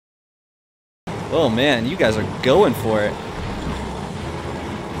Oh man, you guys are going for it.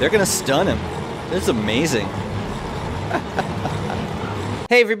 They're gonna stun him. This is amazing.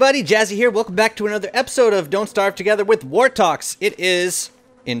 Hey everybody, Jazzy here. Welcome back to another episode of Don't Starve Together with Wortox. It is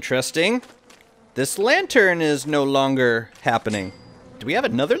interesting. This lantern is no longer happening. Do we have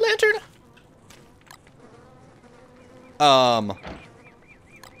another lantern?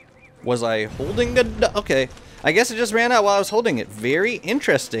 Was I holding a... Okay. I guess it just ran out while I was holding it. Very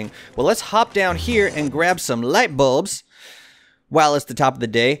interesting. Well, let's hop down here and grab some light bulbs while it's the top of the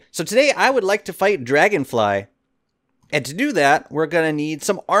day. So today I would like to fight Dragonfly. And to do that, we're going to need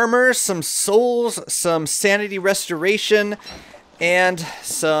some armor, some souls, some sanity restoration, and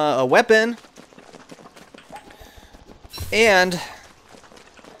a weapon, and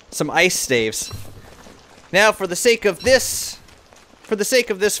some ice staves. Now, for the sake of this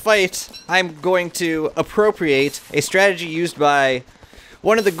fight, I'm going to appropriate a strategy used by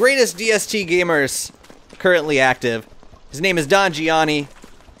one of the greatest DST gamers currently active. His name is Don Gianni.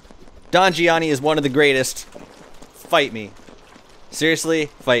 Don Gianni is one of the greatest. Fight me. Seriously,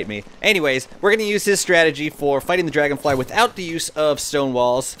 fight me. Anyways, we're going to use his strategy for fighting the Dragonfly without the use of stone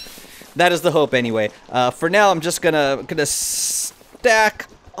walls. That is the hope anyway. For now, I'm just gonna stack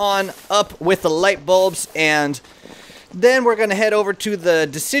on up with the light bulbs, and then we're gonna head over to the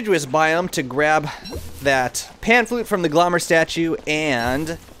deciduous biome to grab that pan flute from the Glommer statue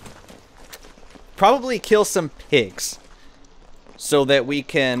and probably kill some pigs so that we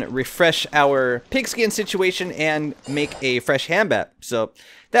can refresh our pigskin situation and make a fresh hambat. So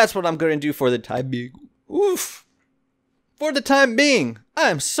that's what I'm gonna do for the time being. Oof. For the time being. I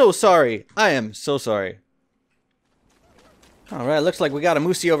am so sorry. I am so sorry. Alright, looks like we got a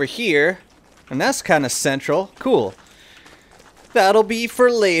moosey over here. And that's kind of central. Cool. That'll be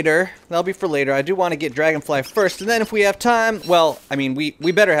for later. That'll be for later. I do want to get Dragonfly first. And then if we have time, well, I mean, we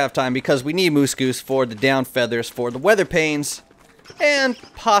better have time because we need Moose Goose for the down feathers, for the weather panes, and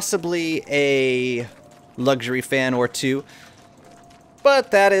possibly a luxury fan or two.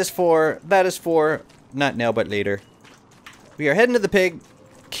 But that is for not now, but later. We are heading to the Pig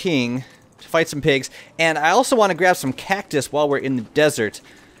King to fight some pigs, and I also want to grab some cactus while we're in the desert.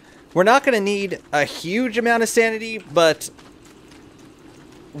 We're not going to need a huge amount of sanity, but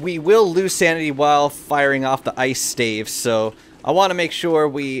we will lose sanity while firing off the ice staves, so I want to make sure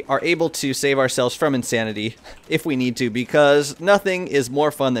we are able to save ourselves from insanity if we need to, because nothing is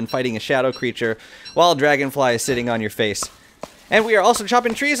more fun than fighting a shadow creature while a dragonfly is sitting on your face. And we are also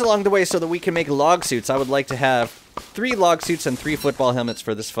chopping trees along the way so that we can make log suits. I would like to have 3 log suits and 3 football helmets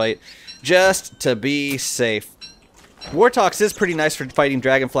for this fight, just to be safe. Wortox is pretty nice for fighting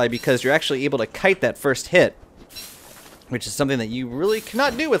Dragonfly because you're actually able to kite that first hit, which is something that you really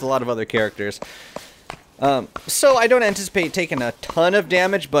cannot do with a lot of other characters. So I don't anticipate taking a ton of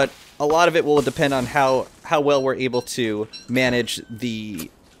damage, but a lot of it will depend on how well we're able to manage the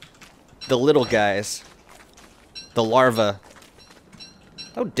little guys, the larvae.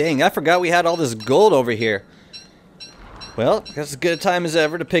 Oh dang, I forgot we had all this gold over here. Well, I guess as good a time as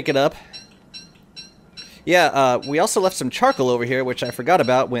ever to pick it up. Yeah, we also left some charcoal over here, which I forgot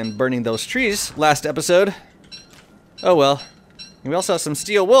about when burning those trees last episode. Oh well. And we also have some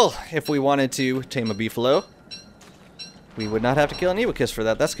steel wool if we wanted to tame a beefalo. We would not have to kill an Ewokiss for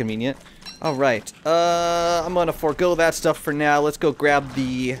that. That's convenient. Alright, I'm gonna forego that stuff for now. Let's go grab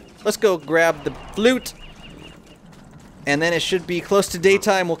the flute. And then it should be close to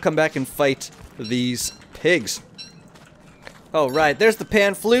daytime. We'll come back and fight these pigs. Alright, there's the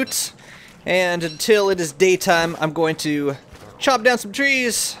pan flute. And until it is daytime, I'm going to chop down some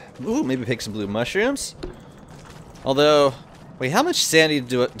trees. Ooh, maybe pick some blue mushrooms. Although, wait, how much sanity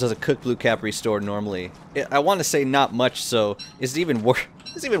does a cooked blue cap restore normally? I want to say not much, so is it even worth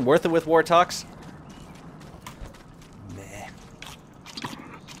it with Wortox?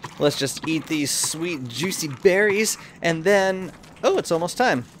 Let's just eat these sweet, juicy berries, and then... Oh, it's almost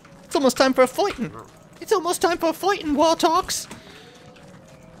time. It's almost time for a fighting. It's almost time for a fighting, Wortox.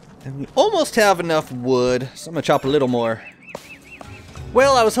 And we almost have enough wood, so I'm gonna chop a little more.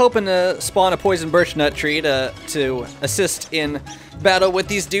 Well, I was hoping to spawn a poison birch nut tree to assist in battle with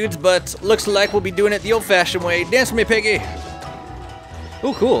these dudes, but looks like we'll be doing it the old-fashioned way. Dance with me, piggy!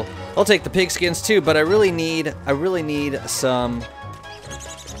 Ooh, cool. I'll take the pig skins too, but I really need some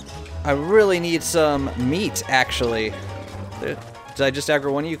meat, actually. Did I just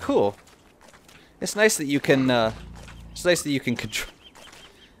aggro one of you? Cool. It's nice that you can, control,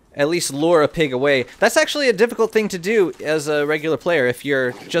 at least lure a pig away. That's actually a difficult thing to do as a regular player if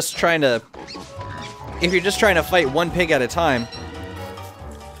you're just trying to fight one pig at a time.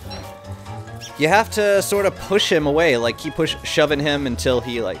 You have to sort of push him away, like keep shoving him until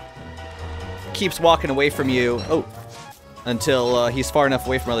he keeps walking away from you. Oh, until he's far enough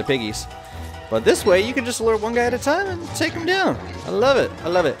away from other piggies. But this way, you can just lure one guy at a time and take him down. I love it. I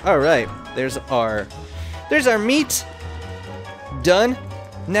love it. All right, there's our meat. Done.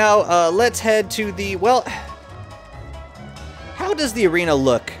 Now let's head to the, well, how does the arena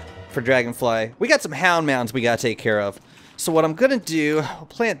look for Dragonfly? We got some hound mounds we gotta take care of. So what I'm gonna do, I'll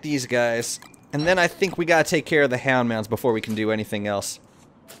plant these guys, and then I think we gotta take care of the hound mounds before we can do anything else.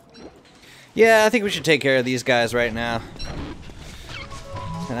 Yeah, I think we should take care of these guys right now.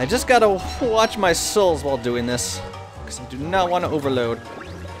 And I just gotta watch my souls while doing this, because I do not want to overload.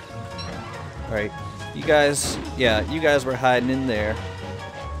 Alright, you guys, yeah, you guys were hiding in there.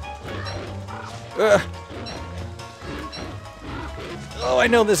 Ugh. Oh, I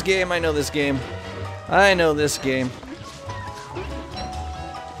know this game, I know this game. I know this game.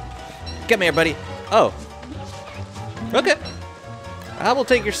 Come here, buddy. Oh. Okay. I will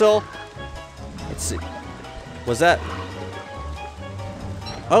take your soul. Let's see. Was that...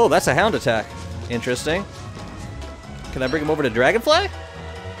 Oh, that's a hound attack. Interesting. Can I bring him over to Dragonfly?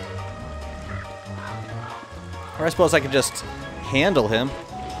 Or I suppose I could just handle him.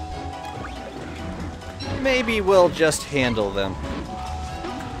 Maybe we'll just handle them.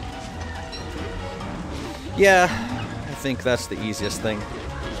 Yeah, I think that's the easiest thing.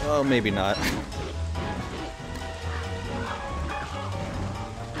 Oh, maybe not.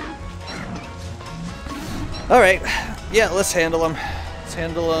 Alright, yeah, let's handle him. Let's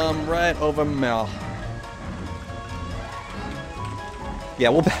handle him right over Mel. Yeah,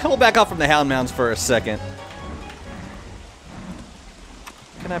 we'll back off from the hound mounds for a second.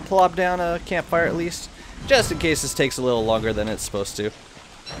 Can I plop down a campfire at least? Just in case this takes a little longer than it's supposed to.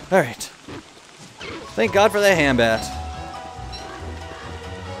 Alright. Thank God for the hand bat.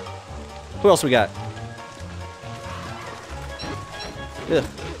 Who else we got? Ugh.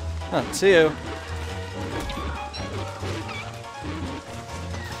 Not two.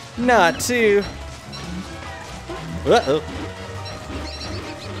 Not two. Uh-oh.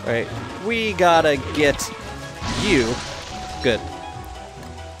 Alright. We gotta get you. Good.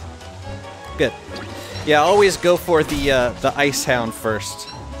 Good. Yeah, always go for the ice hound first.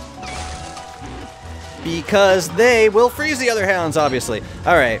 Because they will freeze the other hounds, obviously.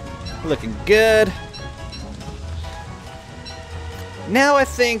 Alright. Looking good. Now I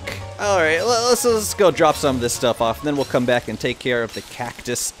think... Alright, let's go drop some of this stuff off, and then we'll come back and take care of the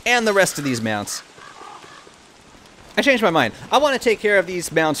cactus and the rest of these mounts. I changed my mind. I want to take care of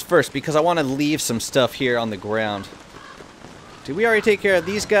these mounts first, because I want to leave some stuff here on the ground. Did we already take care of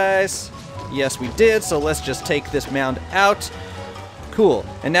these guys? Yes, we did, so let's just take this mound out. Cool.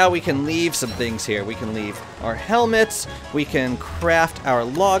 And now we can leave some things here. We can leave our helmets. We can craft our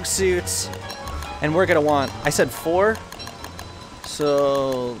log suits. And we're going to want... I said 4.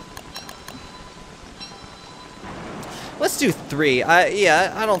 So... let's do 3.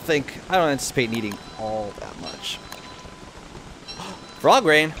 Yeah, I don't anticipate needing all that much. Frog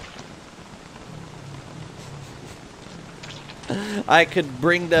rain. I could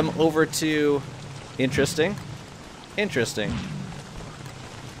bring them over to... Interesting. Interesting.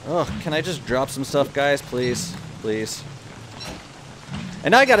 Oh, can I just drop some stuff, guys? Please. Please.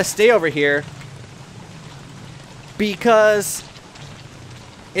 And now I gotta stay over here. Because...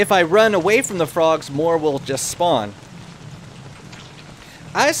 if I run away from the frogs, more will just spawn.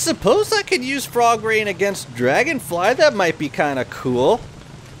 I suppose I could use frog rain against Dragonfly. That might be kind of cool.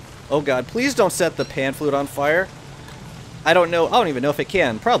 Oh god, please don't set the pan flute on fire. I don't know. I don't even know if it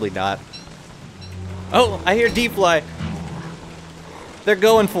can. Probably not. Oh, I hear D-Fly. They're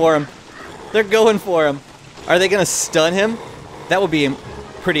going for him. They're going for him. Are they going to stun him? That would be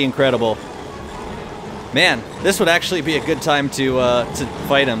pretty incredible. Man, this would actually be a good time to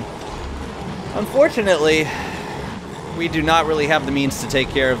fight him. Unfortunately, we do not really have the means to take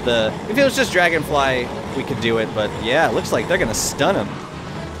care of the... If it was just Dragonfly, we could do it, but yeah, it looks like they're going to stun him.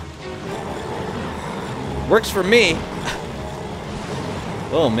 Works for me.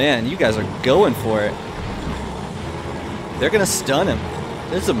 Oh man, you guys are going for it. They're gonna stun him.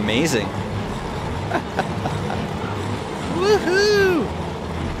 This is amazing. Woohoo!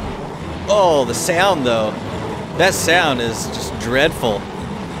 Oh, the sound though. That sound is just dreadful.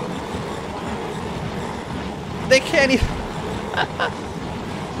 They can't even...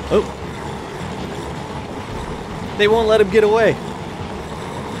 Oh. They won't let him get away.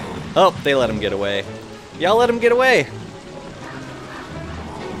 Oh, they let him get away. Y'all let him get away.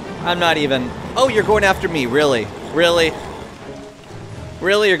 I'm not even... Oh, you're going after me, really? Really?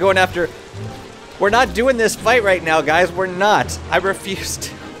 Really, you're going after... We're not doing this fight right now, guys. We're not. I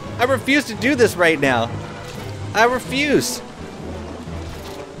refuse. I refuse to do this right now. I refuse.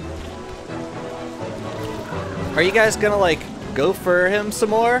 Are you guys gonna, like, go for him some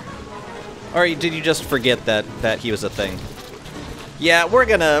more? Or did you just forget that he was a thing? Yeah, we're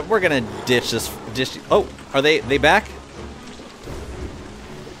gonna ditch this. Oh, are they back?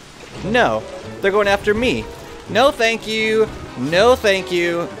 No, they're going after me. No, thank you. No, thank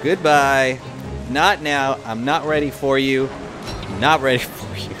you. Goodbye. Not now. I'm not ready for you. Not ready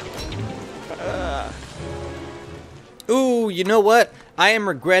for you. Ooh, you know what? I am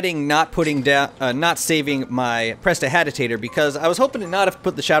regretting not putting down, not saving my Prestidigitator because I was hoping to not have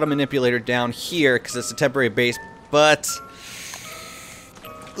put the Shadow Manipulator down here because it's a temporary base, but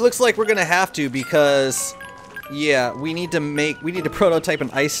looks like we're gonna have to because, yeah, we need to prototype an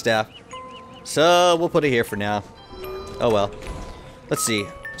ice staff. So we'll put it here for now. Oh well. Let's see.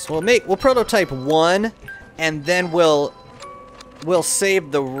 So we'll prototype one, and then we'll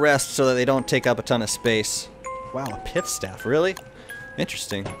save the rest so that they don't take up a ton of space. Wow, a pith staff, really?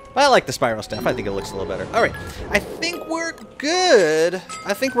 Interesting. I like the spiral staff. I think it looks a little better. All right, I think we're good.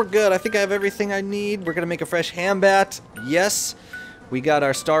 I think I have everything I need. We're gonna make a fresh hambat. Yes. We got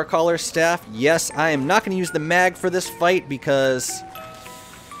our star collar staff. Yes, I am not gonna use the mag for this fight because,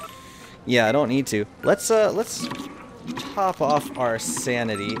 yeah, I don't need to. Let's top off our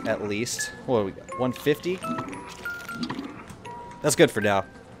sanity at least. What do we got? 150. That's good for now.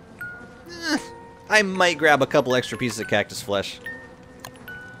 I might grab a couple extra pieces of cactus flesh.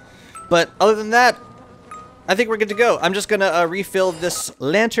 But other than that, I think we're good to go. I'm just gonna refill this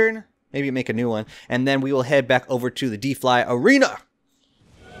lantern, maybe make a new one, and then we will head back over to the D-Fly arena.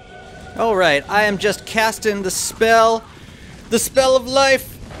 Alright, I am just casting the spell of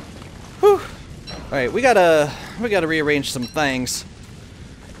life. Whew. Alright, we gotta rearrange some things.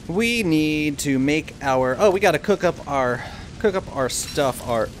 We need to make we gotta cook up our stuff.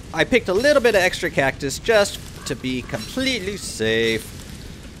 I picked a little bit of extra cactus just to be completely safe.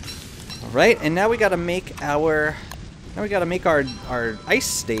 Alright, and now we gotta make our ice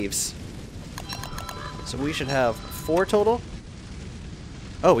staves. So we should have 4 total.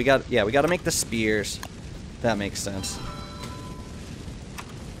 Oh, we gotta make the spears. That makes sense.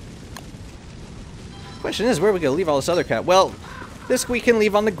 Question is, where are we gonna leave all this other crap? Well, this we can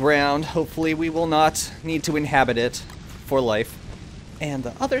leave on the ground. Hopefully we will not need to inhabit it for life. And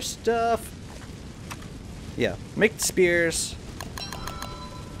the other stuff, yeah, make the spears.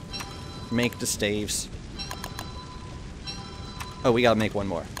 Make the staves. Oh, we gotta make one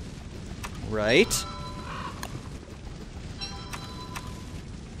more. Right.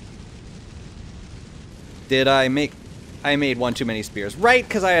 Did I make... I made one too many spears. Right,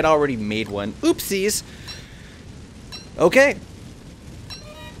 because I had already made one. Oopsies. Okay.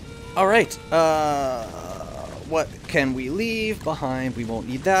 Alright. What can we leave behind? We won't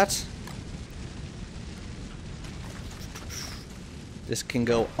need that. This can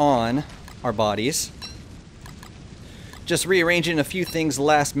go on our bodies. Just rearranging a few things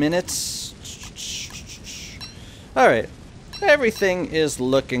last minute. Alright. Everything is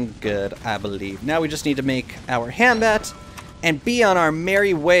looking good, I believe. Now we just need to make our hambat and be on our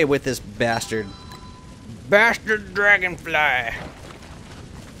merry way with this bastard. Bastard Dragonfly.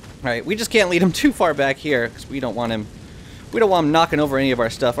 Alright, we just can't lead him too far back here because we don't want him knocking over any of our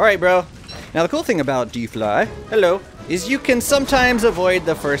stuff. Alright, bro. Now the cool thing about D-Fly, hello, is you can sometimes avoid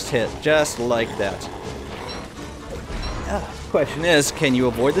the first hit, just like that. Question is, can you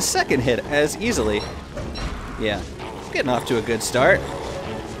avoid the second hit as easily? Yeah, getting off to a good start.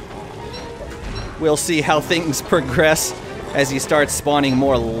 We'll see how things progress as he starts spawning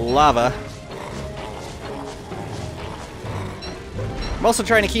more lava. I'm also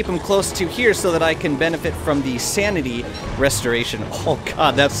trying to keep him close to here so that I can benefit from the sanity restoration. Oh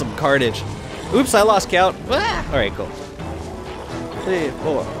god, that's some carnage. Oops, I lost count. Ah! Alright, cool. 3,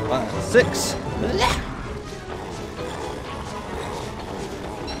 4, 5, 6.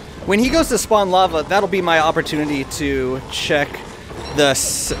 When he goes to spawn lava, that'll be my opportunity to check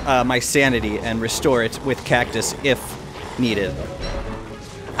my sanity and restore it with cactus if needed.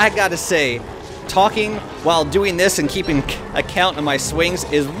 I gotta say, talking while doing this and keeping a count of my swings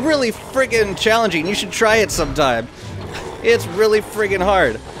is really friggin' challenging. You should try it sometime. It's really friggin'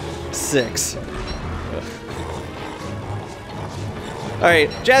 hard. 6. Alright,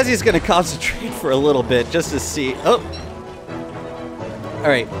 Jazzy's gonna concentrate for a little bit just to see. Oh!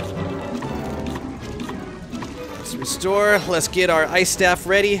 Alright. Let's restore. Let's get our ice staff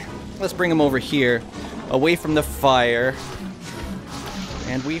ready. Let's bring them over here, away from the fire.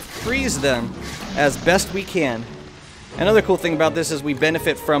 And we freeze them as best we can. Another cool thing about this is we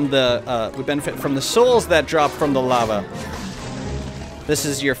benefit from the souls that drop from the lava. This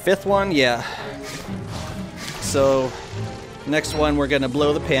is your 5th one, yeah. So next one we're gonna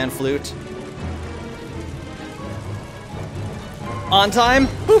blow the pan flute. On time.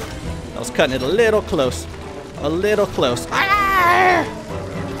 Whew. I was cutting it a little close. A little close. Ah!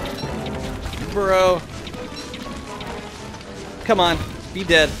 Bro. Come on. Be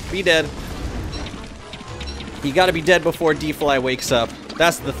dead. Be dead. You gotta be dead before D-Fly wakes up.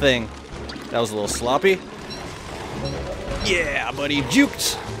 That's the thing. That was a little sloppy. Yeah, buddy.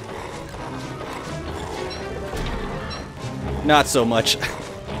 Juked. Not so much.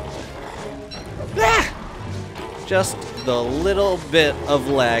 Ah! Just the little bit of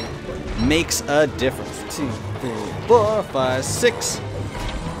lag makes a difference. 2, 3, 4, 5, 6.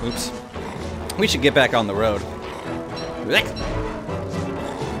 Oops. We should get back on the road.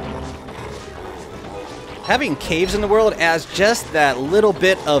 Having caves in the world adds just that little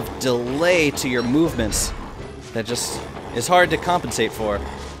bit of delay to your movements that just is hard to compensate for.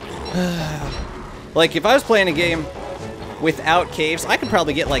 Like, if I was playing a game without caves, I could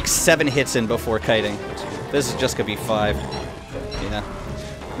probably get like 7 hits in before kiting. This is just gonna be 5. Yeah.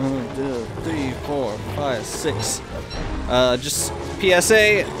 1, 2, 3, 4, 5, 6. Just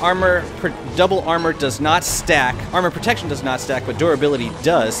PSA, double armor does not stack. Armor protection does not stack, but durability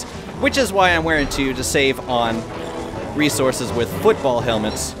does. Which is why I'm wearing 2 to save on resources with football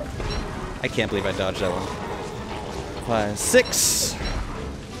helmets. I can't believe I dodged that one. 5, 6.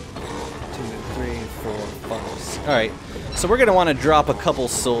 2, 3, 4, 5, 6. Alright, so we're gonna want to drop a couple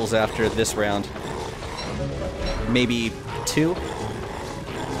souls after this round. Maybe 2?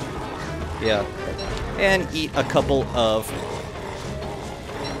 Yeah. And eat a couple of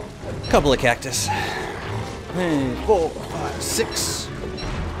cactus. 4, 5, 6.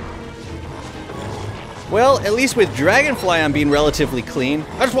 Well, at least with Dragonfly I'm being relatively clean.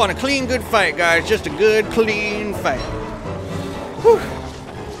 I just want a clean, good fight, guys. Just a good, clean fight. Whew.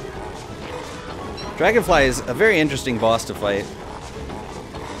 Dragonfly is a very interesting boss to fight.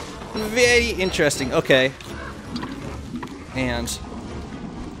 Very interesting. Okay. And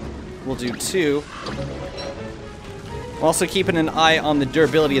we'll do 2. I'm also keeping an eye on the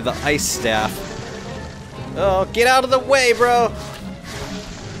durability of the ice staff. Oh, get out of the way, bro!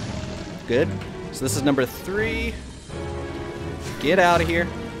 Good. So this is number 3. Get out of here.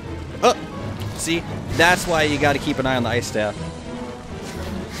 Oh! See? That's why you gotta keep an eye on the ice staff.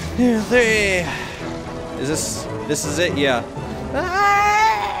 2, 3. Is this is it? Yeah.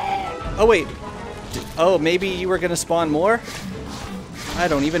 Ah! Oh, wait. Oh, maybe you were gonna spawn more? I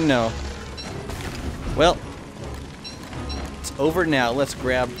don't even know. Well, it's over now. Let's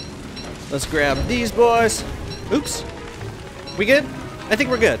grab these boys. Oops. We good? I think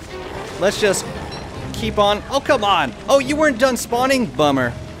we're good. Let's just keep on. Oh, come on. Oh, you weren't done spawning?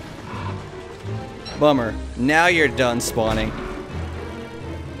 Bummer. Bummer. Now you're done spawning.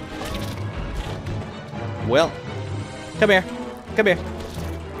 Well, come here. Come here.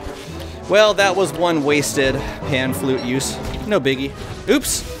 Well, that was one wasted pan flute use. No biggie.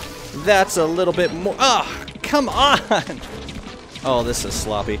 Oops. That's a little bit more. Ah, oh, come on. Oh, this is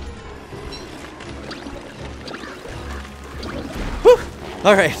sloppy. Whew.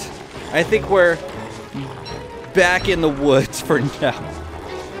 All right. I think we're back in the woods for now.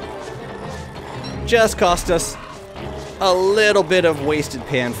 Just cost us a little bit of wasted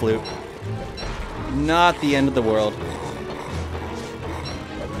pan flute. Not the end of the world.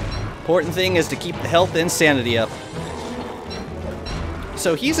 Important thing is to keep the health and sanity up.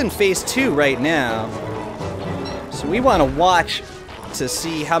 So he's in phase 2 right now. So we want to watch to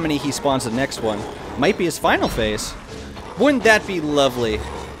see how many he spawns the next one. Might be his final phase. Wouldn't that be lovely?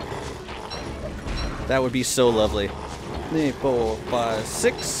 That would be so lovely. 3, 4, 5,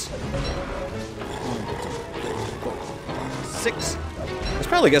 6. 6. It's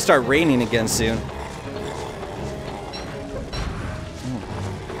probably gonna start raining again soon.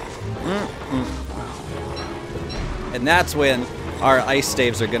 And that's when our ice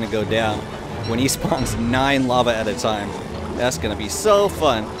staves are gonna go down. When he spawns 9 lava at a time. That's gonna be so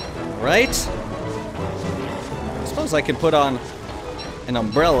fun, right? I suppose I could put on an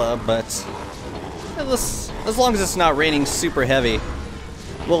umbrella, but as long as it's not raining super heavy,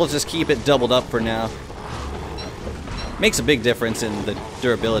 we'll just keep it doubled up for now. Makes a big difference in the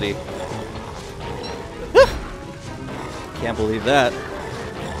durability. Can't believe that.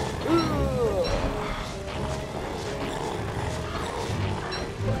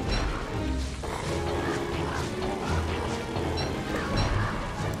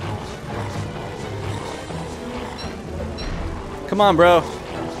 Come on, bro.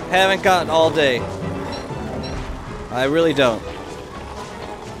 Haven't got all day. I really don't.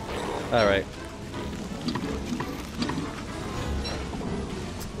 Alright.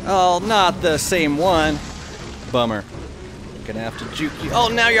 Oh, not the same one. Bummer. Gonna have to juke you. Oh,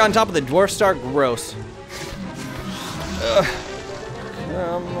 now you're on top of the dwarf star. Gross. Ugh.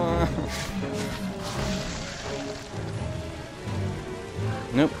 Come on.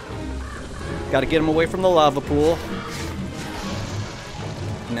 Nope. Gotta get him away from the lava pool.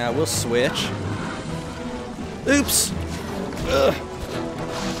 Now we'll switch. Oops! Ugh.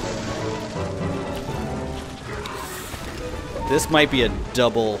 This might be a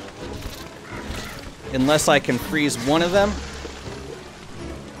double. Unless I can freeze one of them.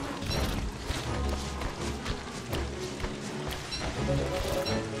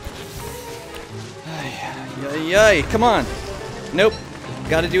 Yay, come on. Nope.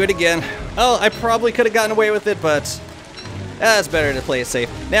 Gotta do it again. Oh, I probably could have gotten away with it, but it's better to play it safe.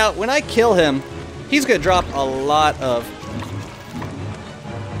 Now, when I kill him, he's gonna drop a lot of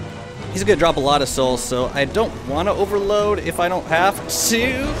souls, so I don't want to overload if I don't have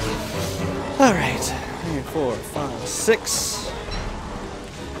to. Alright. 3, 4, 5, 6.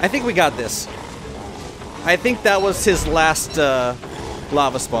 I think we got this. I think that was his last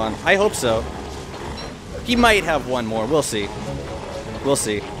lava spawn. I hope so. He might have one more. We'll see. We'll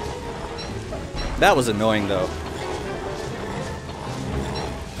see. That was annoying, though.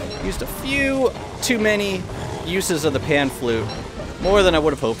 Used a few too many uses of the pan flute. More than I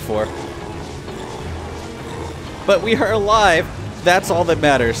would have hoped for. But we are alive. That's all that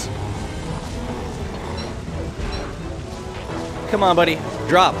matters. Come on, buddy.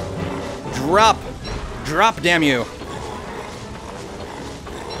 Drop. Drop. Drop, damn you.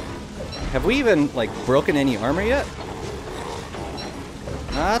 Have we even, like, broken any armor yet?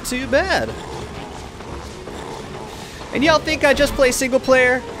 Not too bad. And y'all think I just play single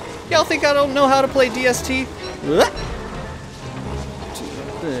player? Y'all think I don't know how to play DST? 2,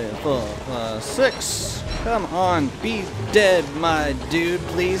 3, 4, 5, 6. Come on, be dead, my dude.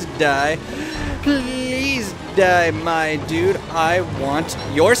 Please die. Please die, my dude. I want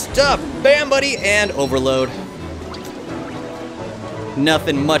your stuff. Bam, buddy, and overload.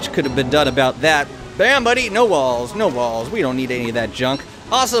 Nothing much could have been done about that. Bam, buddy. No walls. No walls. We don't need any of that junk.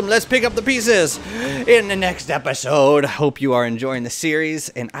 Awesome. Let's pick up the pieces in the next episode. Hope you are enjoying the series,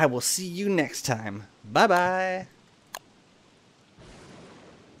 and I will see you next time. Bye-bye.